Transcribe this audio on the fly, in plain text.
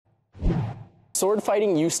Sword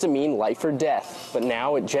fighting used to mean life or death, but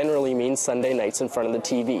now it generally means Sunday nights in front of the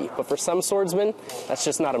TV. But for some swordsmen, that's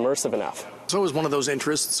just not immersive enough. So it was one of those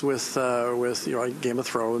interests with Game of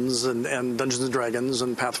Thrones and Dungeons and Dragons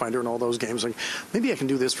and Pathfinder and all those games. Like, maybe I can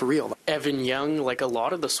do this for real. Evan Young, like a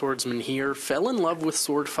lot of the swordsmen here, fell in love with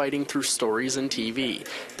sword fighting through stories and TV.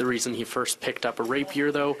 The reason he first picked up a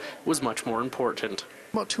rapier, though, was much more important.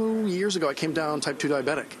 About 2 years ago, I came down type 2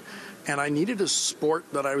 diabetic. And I needed a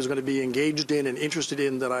sport that I was going to be engaged in and interested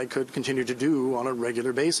in that I could continue to do on a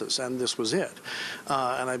regular basis, and this was it.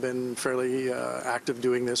 And I've been fairly active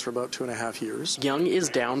doing this for about 2.5 years. Young is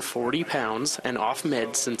down 40 pounds and off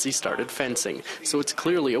meds since he started fencing, so it's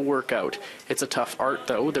clearly a workout. It's a tough art,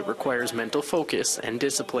 though, that requires mental focus and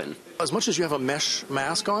discipline. As much as you have a mesh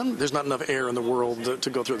mask on, there's not enough air in the world to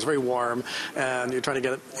go through. It's very warm, and you're trying to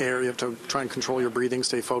get air. You have to try and control your breathing,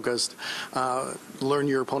 stay focused, learn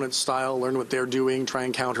your opponent's style, learn what they're doing, try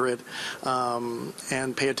and counter it,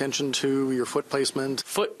 and pay attention to your foot placement.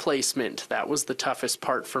 Foot placement, that was the toughest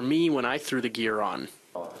part for me when I threw the gear on.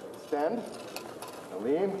 Extend,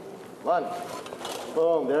 lean, lunge.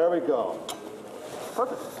 Boom, there we go.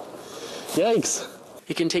 Perfect. Yikes.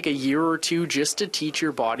 It can take a year or two just to teach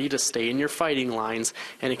your body to stay in your fighting lines,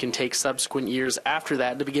 and it can take subsequent years after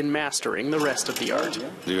that to begin mastering the rest of the art.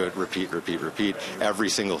 Do it, repeat, repeat, repeat. Every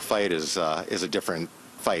single fight is a different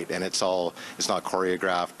fight, and it's not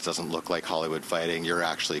choreographed. It doesn't look like Hollywood fighting. You're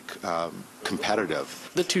actually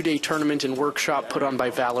competitive. The 2-day tournament and workshop put on by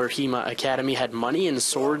Valor HEMA Academy had money and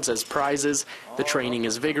swords as prizes. The training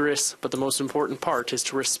is vigorous, but the most important part is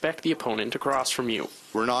to respect the opponent across from you.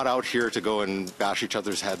 We're not out here to go and bash each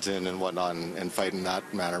other's heads in and whatnot and fight in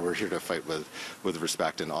that manner. We're here to fight with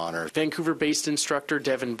respect and honor. Vancouver-based instructor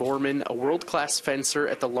Devin Borman, a world-class fencer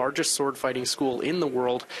at the largest sword fighting school in the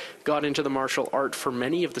world, got into the martial art for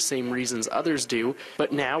many of the same reasons others do,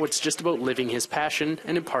 but now it's just about living his passion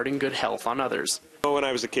and imparting good health on others. When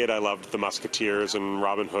I was a kid, I loved the Musketeers and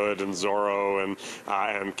Robin Hood and Zorro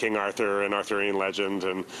and King Arthur and Arthurian legend,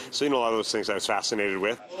 and so a lot of those things I was fascinated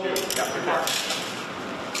with.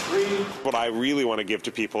 What I really want to give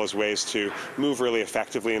to people is ways to move really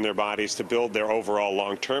effectively in their bodies to build their overall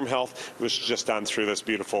long-term health, which is just done through this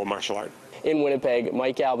beautiful martial art. In Winnipeg,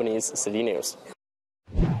 Mike Albanese, City News.